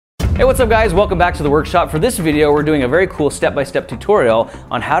Hey, what's up guys? Welcome back to the workshop. For this video, we're doing a very cool step-by-step tutorial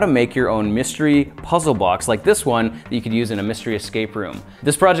on how to make your own mystery puzzle box like this one that you could use in a mystery escape room.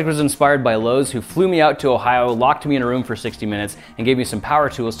 This project was inspired by Lowe's, who flew me out to Ohio, locked me in a room for 60 minutes, and gave me some power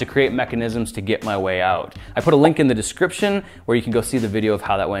tools to create mechanisms to get my way out. I put a link in the description where you can go see the video of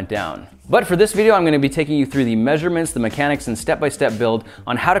how that went down. But for this video, I'm going to be taking you through the measurements, the mechanics, and step-by-step build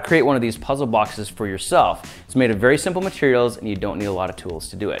on how to create one of these puzzle boxes for yourself. It's made of very simple materials and you don't need a lot of tools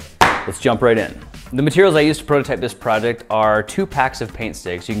to do it. Let's jump right in. The materials I used to prototype this project are 2 packs of paint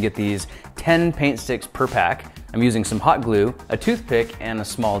sticks. You can get these 10 paint sticks per pack. I'm using some hot glue, a toothpick, and a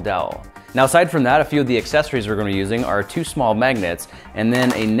small dowel. Now aside from that, a few of the accessories we're going to be using are 2 small magnets, and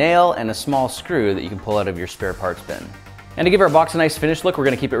then a nail and a small screw that you can pull out of your spare parts bin. And to give our box a nice finished look, we're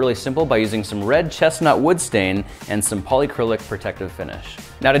going to keep it really simple by using some red chestnut wood stain and some polyacrylic protective finish.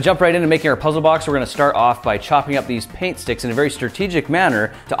 Now to jump right into making our puzzle box, we're going to start off by chopping up these paint sticks in a very strategic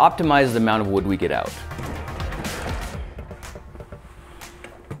manner to optimize the amount of wood we get out.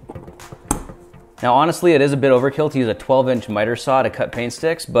 Now honestly, it is a bit overkill to use a 12-inch miter saw to cut paint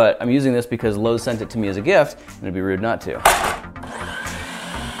sticks, but I'm using this because Lowe's sent it to me as a gift, and it'd be rude not to.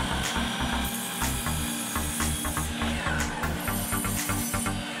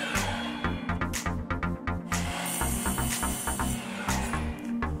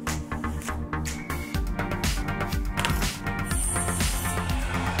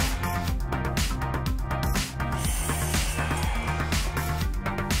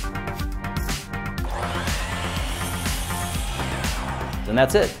 And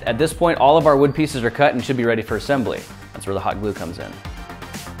that's it. At this point, all of our wood pieces are cut and should be ready for assembly. That's where the hot glue comes in.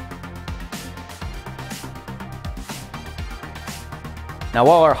 Now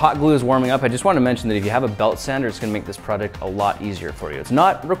while our hot glue is warming up, I just want to mention that if you have a belt sander, it's going to make this project a lot easier for you. It's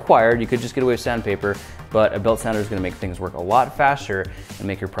not required, you could just get away with sandpaper, but a belt sander is going to make things work a lot faster and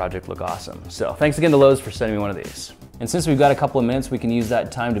make your project look awesome. So thanks again to Lowe's for sending me one of these. And since we've got a couple of minutes, we can use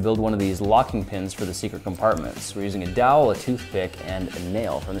that time to build one of these locking pins for the secret compartments. We're using a dowel, a toothpick, and a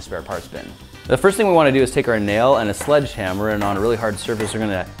nail from the spare parts bin. The first thing we want to do is take our nail and a sledgehammer, and on a really hard surface, we're going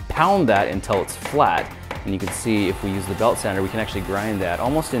to pound that until it's flat. And you can see if we use the belt sander, we can actually grind that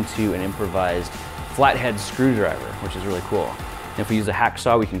almost into an improvised flathead screwdriver, which is really cool. And if we use a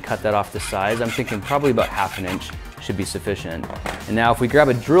hacksaw, we can cut that off to size. I'm thinking probably about 1/2 inch should be sufficient. And now if we grab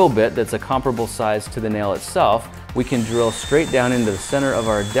a drill bit that's a comparable size to the nail itself, we can drill straight down into the center of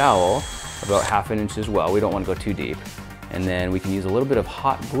our dowel, about 1/2 inch as well. We don't want to go too deep. And then we can use a little bit of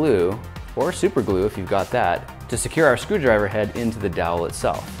hot glue, or super glue if you've got that, to secure our screwdriver head into the dowel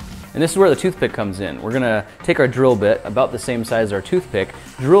itself. And this is where the toothpick comes in. We're gonna take our drill bit, about the same size as our toothpick,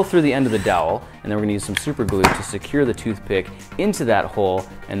 drill through the end of the dowel, and then we're gonna use some super glue to secure the toothpick into that hole,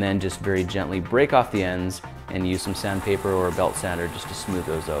 and then just very gently break off the ends and use some sandpaper or a belt sander just to smooth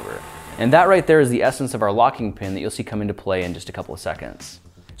those over. And that right there is the essence of our locking pin that you'll see come into play in just a couple of seconds.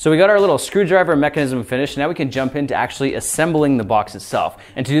 So we got our little screwdriver mechanism finished. Now we can jump into actually assembling the box itself.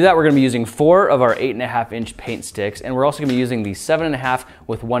 And to do that, we're going to be using 4 of our 8.5 inch paint sticks, and we're also going to be using the 7.5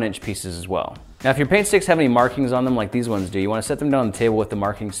 with 1 inch pieces as well. Now if your paint sticks have any markings on them like these ones do, you want to set them down on the table with the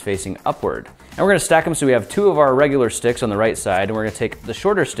markings facing upward. And we're going to stack them so we have 2 of our regular sticks on the right side, and we're going to take the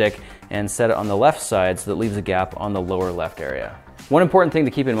shorter stick and set it on the left side so that leaves a gap on the lower left area. One important thing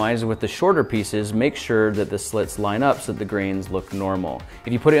to keep in mind is with the shorter pieces, make sure that the slits line up so that the grains look normal.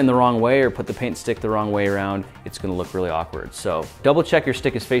 If you put it in the wrong way or put the paint stick the wrong way around, it's going to look really awkward. So double check your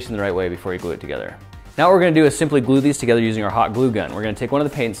stick is facing the right way before you glue it together. Now what we're going to do is simply glue these together using our hot glue gun. We're going to take one of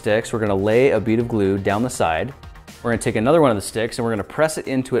the paint sticks, we're going to lay a bead of glue down the side. We're going to take another one of the sticks and we're going to press it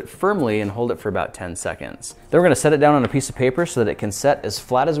into it firmly and hold it for about 10 seconds. Then we're going to set it down on a piece of paper so that it can set as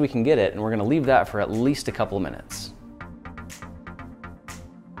flat as we can get it, and we're going to leave that for at least a couple of minutes.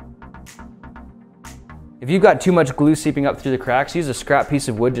 If you've got too much glue seeping up through the cracks, use a scrap piece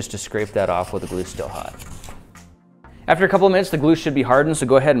of wood just to scrape that off while the glue's still hot. After a couple of minutes, the glue should be hardened, so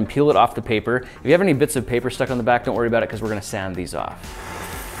go ahead and peel it off the paper. If you have any bits of paper stuck on the back, don't worry about it because we're going to sand these off.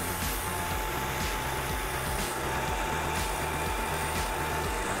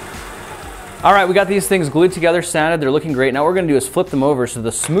 All right, we got these things glued together, sanded, they're looking great. Now what we're going to do is flip them over so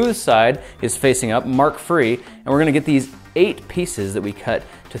the smooth side is facing up, mark free, and we're going to get these 8 pieces that we cut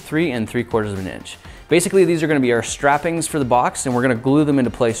to 3 3/4 inch. Basically, these are going to be our strappings for the box, and we're going to glue them into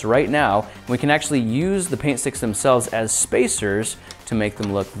place right now. And we can actually use the paint sticks themselves as spacers to make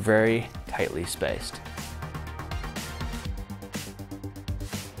them look very tightly spaced.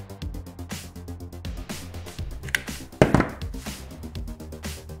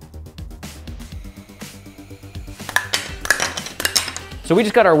 So we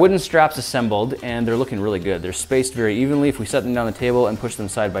just got our wooden straps assembled and they're looking really good. They're spaced very evenly. If we set them down on the table and push them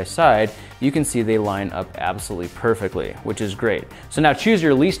side by side, you can see they line up absolutely perfectly, which is great. So now choose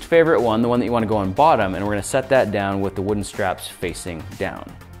your least favorite one, the one that you want to go on bottom, and we're going to set that down with the wooden straps facing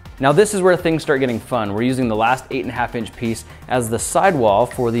down. Now this is where things start getting fun. We're using the last 8.5-inch piece as the sidewall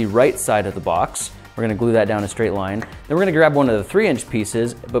for the right side of the box. We're going to glue that down a straight line. Then we're going to grab one of the 3-inch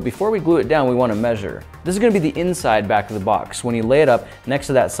pieces, but before we glue it down, we want to measure. This is going to be the inside back of the box. When you lay it up next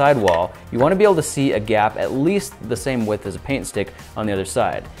to that sidewall, you want to be able to see a gap at least the same width as a paint stick on the other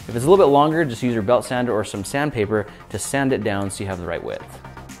side. If it's a little bit longer, just use your belt sander or some sandpaper to sand it down so you have the right width.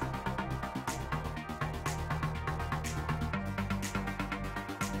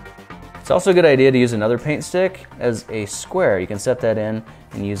 It's also a good idea to use another paint stick as a square. You can set that in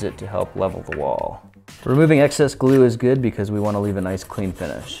and use it to help level the wall. Removing excess glue is good because we want to leave a nice clean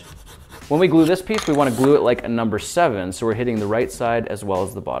finish. When we glue this piece, we want to glue it like a number 7, so we're hitting the right side as well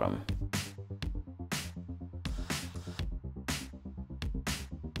as the bottom.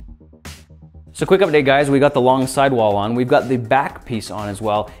 So quick update guys, we got the long sidewall on, we've got the back piece on as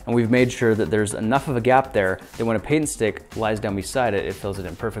well, and we've made sure that there's enough of a gap there that when a paint stick lies down beside it, it fills it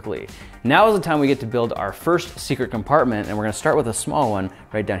in perfectly. Now is the time we get to build our first secret compartment, and we're going to start with a small one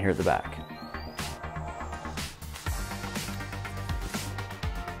right down here at the back.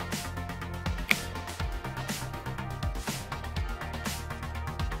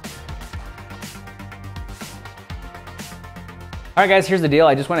 All right guys, here's the deal.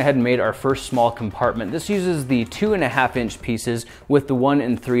 I just went ahead and made our first small compartment. This uses the 2.5-inch pieces with the 1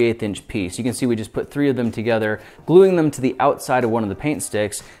 3/8-inch piece. You can see we just put 3 of them together, gluing them to the outside of one of the paint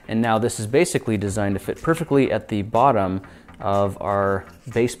sticks, and now this is basically designed to fit perfectly at the bottom of our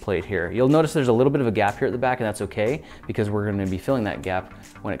base plate here. You'll notice there's a little bit of a gap here at the back, and that's okay because we're going to be filling that gap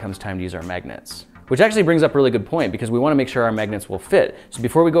when it comes time to use our magnets. Which actually brings up a really good point because we want to make sure our magnets will fit. So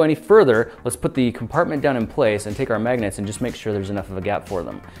before we go any further, let's put the compartment down in place and take our magnets and just make sure there's enough of a gap for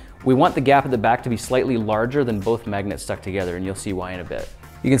them. We want the gap at the back to be slightly larger than both magnets stuck together, and you'll see why in a bit.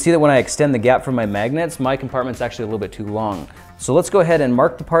 You can see that when I extend the gap from my magnets, my compartment's actually a little bit too long. So let's go ahead and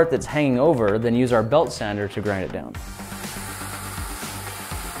mark the part that's hanging over, then use our belt sander to grind it down.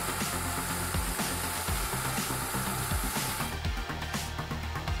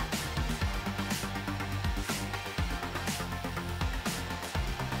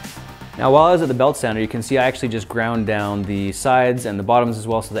 Now while I was at the belt sander, you can see I actually just ground down the sides and the bottoms as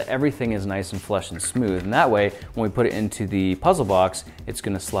well so that everything is nice and flush and smooth. And that way, when we put it into the puzzle box, it's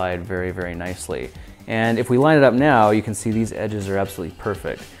going to slide very, very nicely. And if we line it up now, you can see these edges are absolutely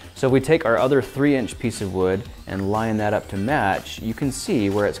perfect. So if we take our other 3-inch piece of wood and line that up to match, you can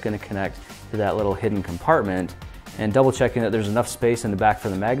see where it's going to connect to that little hidden compartment, and double checking that there's enough space in the back for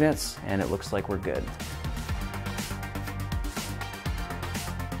the magnets, and it looks like we're good.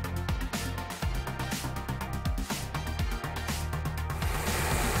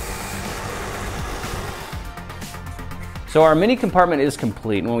 So our mini compartment is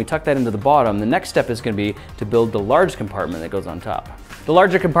complete, and when we tuck that into the bottom, the next step is going to be to build the large compartment that goes on top. The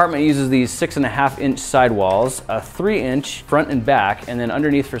larger compartment uses these 6.5-inch sidewalls, a 3-inch front and back, and then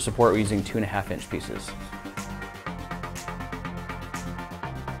underneath for support we're using 2.5-inch pieces.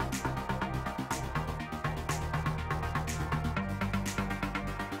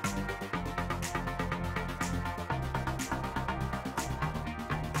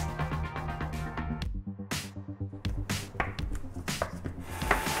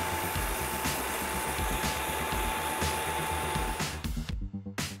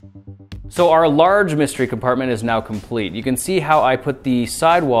 So our large mystery compartment is now complete. You can see how I put the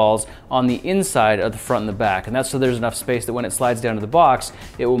sidewalls on the inside of the front and the back, and that's so there's enough space that when it slides down to the box,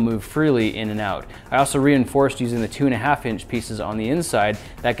 it will move freely in and out. I also reinforced using the 2.5-inch pieces on the inside.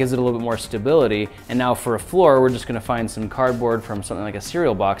 That gives it a little bit more stability. And now for a floor, we're just going to find some cardboard from something like a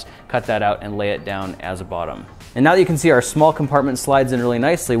cereal box, cut that out, and lay it down as a bottom. And now that you can see our small compartment slides in really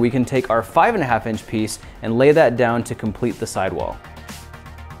nicely, we can take our 5.5-inch piece and lay that down to complete the sidewall.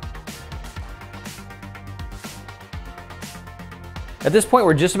 At this point,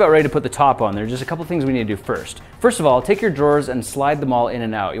 we're just about ready to put the top on. There's just a couple things we need to do first. First of all, take your drawers and slide them all in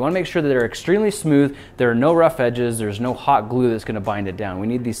and out. You want to make sure that they're extremely smooth, there are no rough edges, there's no hot glue that's going to bind it down. We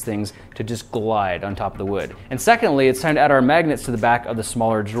need these things to just glide on top of the wood. And secondly, it's time to add our magnets to the back of the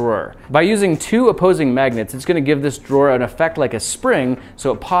smaller drawer. By using 2 opposing magnets, it's going to give this drawer an effect like a spring,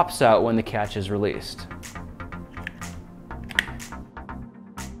 so it pops out when the catch is released.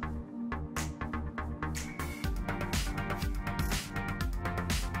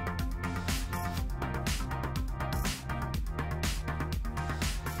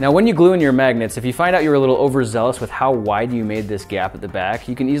 Now when you glue in your magnets, if you find out you're a little overzealous with how wide you made this gap at the back,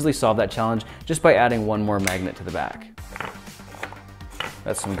 you can easily solve that challenge just by adding one more magnet to the back.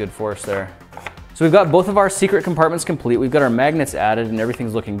 That's some good force there. So we've got both of our secret compartments complete, we've got our magnets added and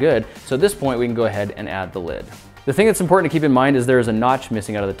everything's looking good. So at this point we can go ahead and add the lid. The thing that's important to keep in mind is there is a notch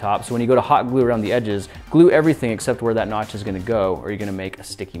missing out of the top, so when you go to hot glue around the edges, glue everything except where that notch is going to go, or you're going to make a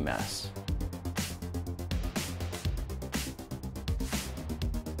sticky mess.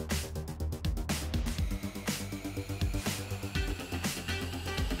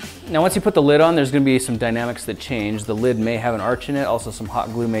 Now once you put the lid on, there's going to be some dynamics that change. The lid may have an arch in it, also some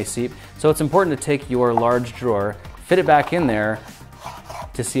hot glue may seep. So it's important to take your large drawer, fit it back in there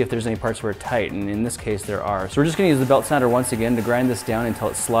to see if there's any parts where it's tight, and in this case there are. So we're just going to use the belt sander once again to grind this down until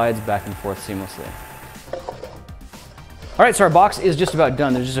it slides back and forth seamlessly. All right, so our box is just about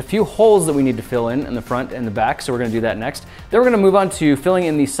done. There's just a few holes that we need to fill in the front and the back, so we're going to do that next. Then we're going to move on to filling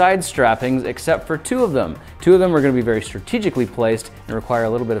in the side strappings, except for two of them. Two of them are going to be very strategically placed and require a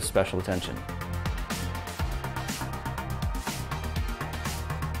little bit of special attention.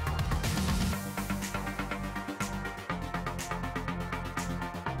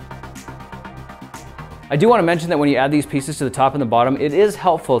 I do want to mention that when you add these pieces to the top and the bottom, it is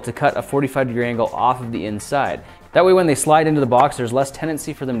helpful to cut a 45-degree angle off of the inside. That way when they slide into the box, there's less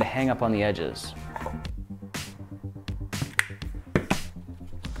tendency for them to hang up on the edges.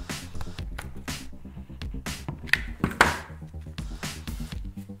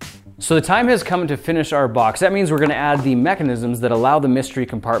 So the time has come to finish our box. That means we're going to add the mechanisms that allow the mystery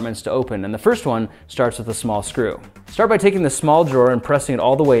compartments to open, and the first one starts with a small screw. Start by taking the small drawer and pressing it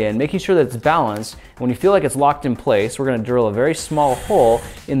all the way in, making sure that it's balanced. When you feel like it's locked in place, we're going to drill a very small hole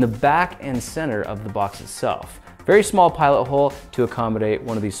in the back and center of the box itself. Very small pilot hole to accommodate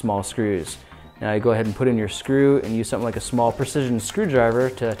one of these small screws. Now you go ahead and put in your screw and use something like a small precision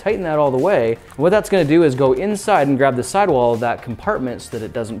screwdriver to tighten that all the way. And what that's going to do is go inside and grab the sidewall of that compartment so that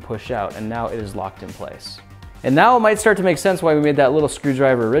it doesn't push out, and now it is locked in place. And now it might start to make sense why we made that little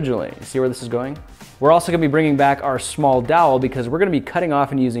screwdriver originally. You see where this is going? We're also going to be bringing back our small dowel because we're going to be cutting off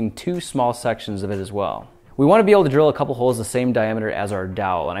and using two small sections of it as well. We want to be able to drill a couple holes the same diameter as our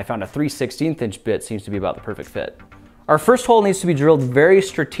dowel, and I found a 3/16 inch bit seems to be about the perfect fit. Our first hole needs to be drilled very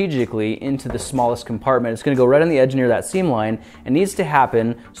strategically into the smallest compartment. It's going to go right on the edge near that seam line and needs to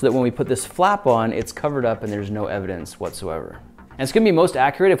happen so that when we put this flap on, it's covered up and there's no evidence whatsoever. And it's going to be most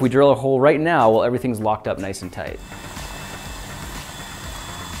accurate if we drill a hole right now while everything's locked up nice and tight.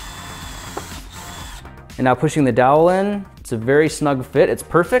 And now pushing the dowel in, it's a very snug fit, it's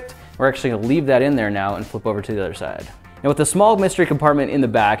perfect. We're actually going to leave that in there now and flip over to the other side. Now with the small mystery compartment in the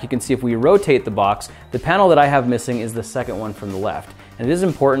back, you can see if we rotate the box, the panel that I have missing is the second one from the left. And it is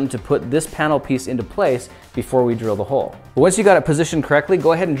important to put this panel piece into place before we drill the hole. But once you got it positioned correctly,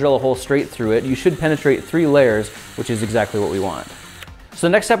 go ahead and drill a hole straight through it. You should penetrate 3 layers, which is exactly what we want. So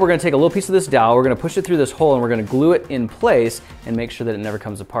the next step, we're going to take a little piece of this dowel, we're going to push it through this hole, and we're going to glue it in place and make sure that it never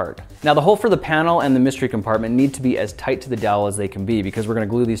comes apart. Now the hole for the panel and the mystery compartment need to be as tight to the dowel as they can be because we're going to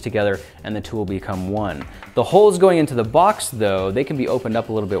glue these together and the two will become one. The holes going into the box though, they can be opened up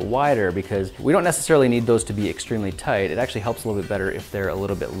a little bit wider because we don't necessarily need those to be extremely tight. It actually helps a little bit better if they're a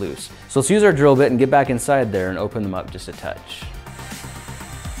little bit loose. So let's use our drill bit and get back inside there and open them up just a touch.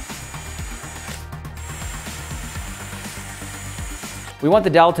 We want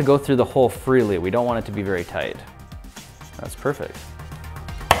the dowel to go through the hole freely. We don't want it to be very tight. That's perfect.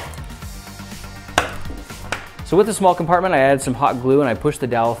 So with the small compartment, I added some hot glue and I pushed the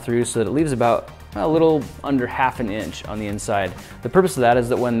dowel through so that it leaves about a little under ½ an inch on the inside. The purpose of that is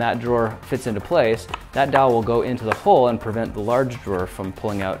that when that drawer fits into place, that dowel will go into the hole and prevent the large drawer from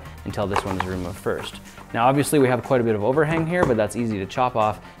pulling out until this one is removed first. Now obviously we have quite a bit of overhang here, but that's easy to chop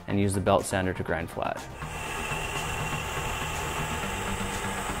off and use the belt sander to grind flat.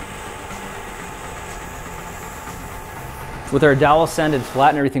 With our dowel sanded flat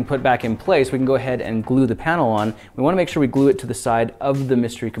and everything put back in place, we can go ahead and glue the panel on. We want to make sure we glue it to the side of the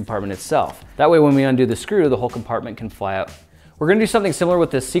mystery compartment itself. That way when we undo the screw, the whole compartment can fly out. We're going to do something similar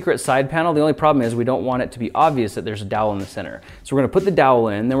with this secret side panel. The only problem is we don't want it to be obvious that there's a dowel in the center. So we're going to put the dowel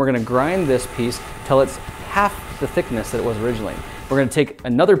in, then we're going to grind this piece till it's half the thickness that it was originally. We're going to take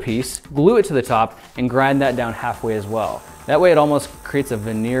another piece, glue it to the top, and grind that down halfway as well. That way it almost creates a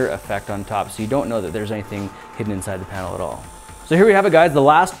veneer effect on top, so you don't know that there's anything hidden inside the panel at all. So here we have it, guys. The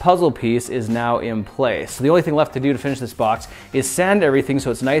last puzzle piece is now in place. So the only thing left to do to finish this box is sand everything so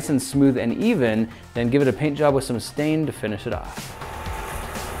it's nice and smooth and even, then give it a paint job with some stain to finish it off.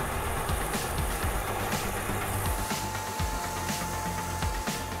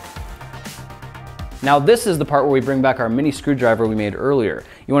 Now this is the part where we bring back our mini screwdriver we made earlier.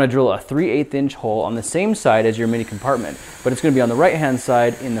 You want to drill a 3/8 inch hole on the same side as your mini compartment, but it's going to be on the right hand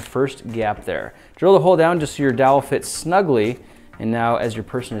side in the first gap there. Drill the hole down just so your dowel fits snugly, and now as your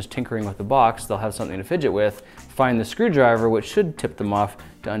person is tinkering with the box, they'll have something to fidget with. Find the screwdriver, which should tip them off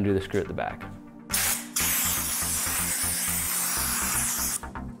to undo the screw at the back.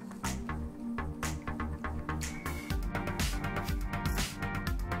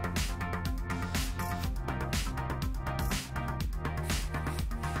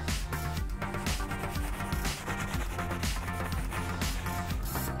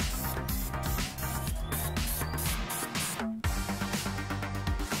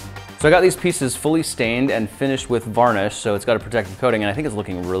 So I got these pieces fully stained and finished with varnish, so it's got a protective coating, and I think it's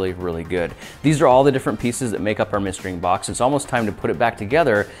looking really, really good. These are all the different pieces that make up our mystery box. It's almost time to put it back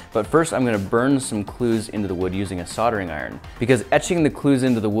together, but first I'm gonna burn some clues into the wood using a soldering iron, because etching the clues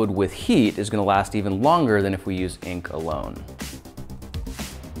into the wood with heat is gonna last even longer than if we use ink alone.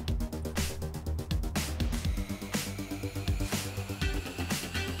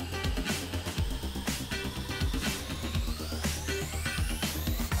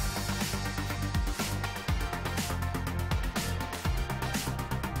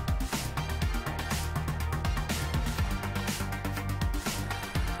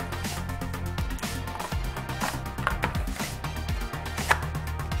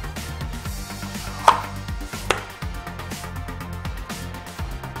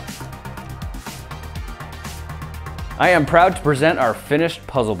 I am proud to present our finished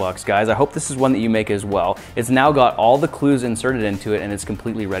puzzle box, guys. I hope this is one that you make as well. It's now got all the clues inserted into it and it's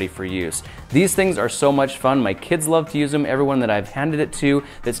completely ready for use. These things are so much fun. My kids love to use them. Everyone that I've handed it to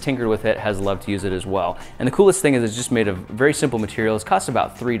that's tinkered with it has loved to use it as well. And the coolest thing is it's just made of very simple materials. It costs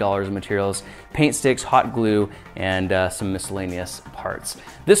about $3 of materials, paint sticks, hot glue, and some miscellaneous parts.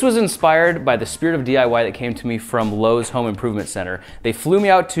 This was inspired by the spirit of DIY that came to me from Lowe's Home Improvement Center. They flew me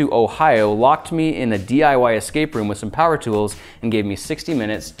out to Ohio, locked me in a DIY escape room with some power tools, and gave me 60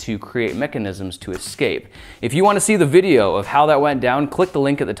 minutes to create mechanisms to escape. If you want to see the video of how that went down, click the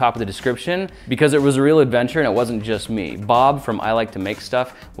link at the top of the description, because it was a real adventure and it wasn't just me. Bob from I Like to Make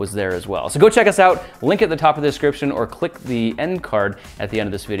Stuff was there as well. So go check us out, link at the top of the description, or click the end card at the end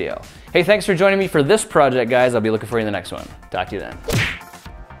of this video. Hey, thanks for joining me for this project, guys. I'll be looking for you in the next one. Talk to you then.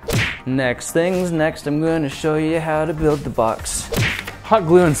 Next things next, I'm going to show you how to build the box. Hot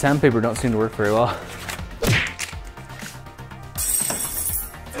glue and sandpaper don't seem to work very well.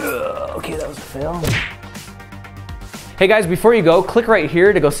 Okay, that was a fail. Hey guys, before you go, click right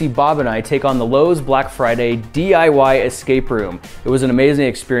here to go see Bob and I take on the Lowe's Black Friday DIY escape room. It was an amazing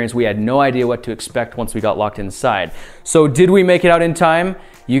experience. We had no idea what to expect once we got locked inside. So did we make it out in time?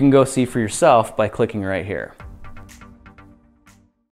 You can go see for yourself by clicking right here.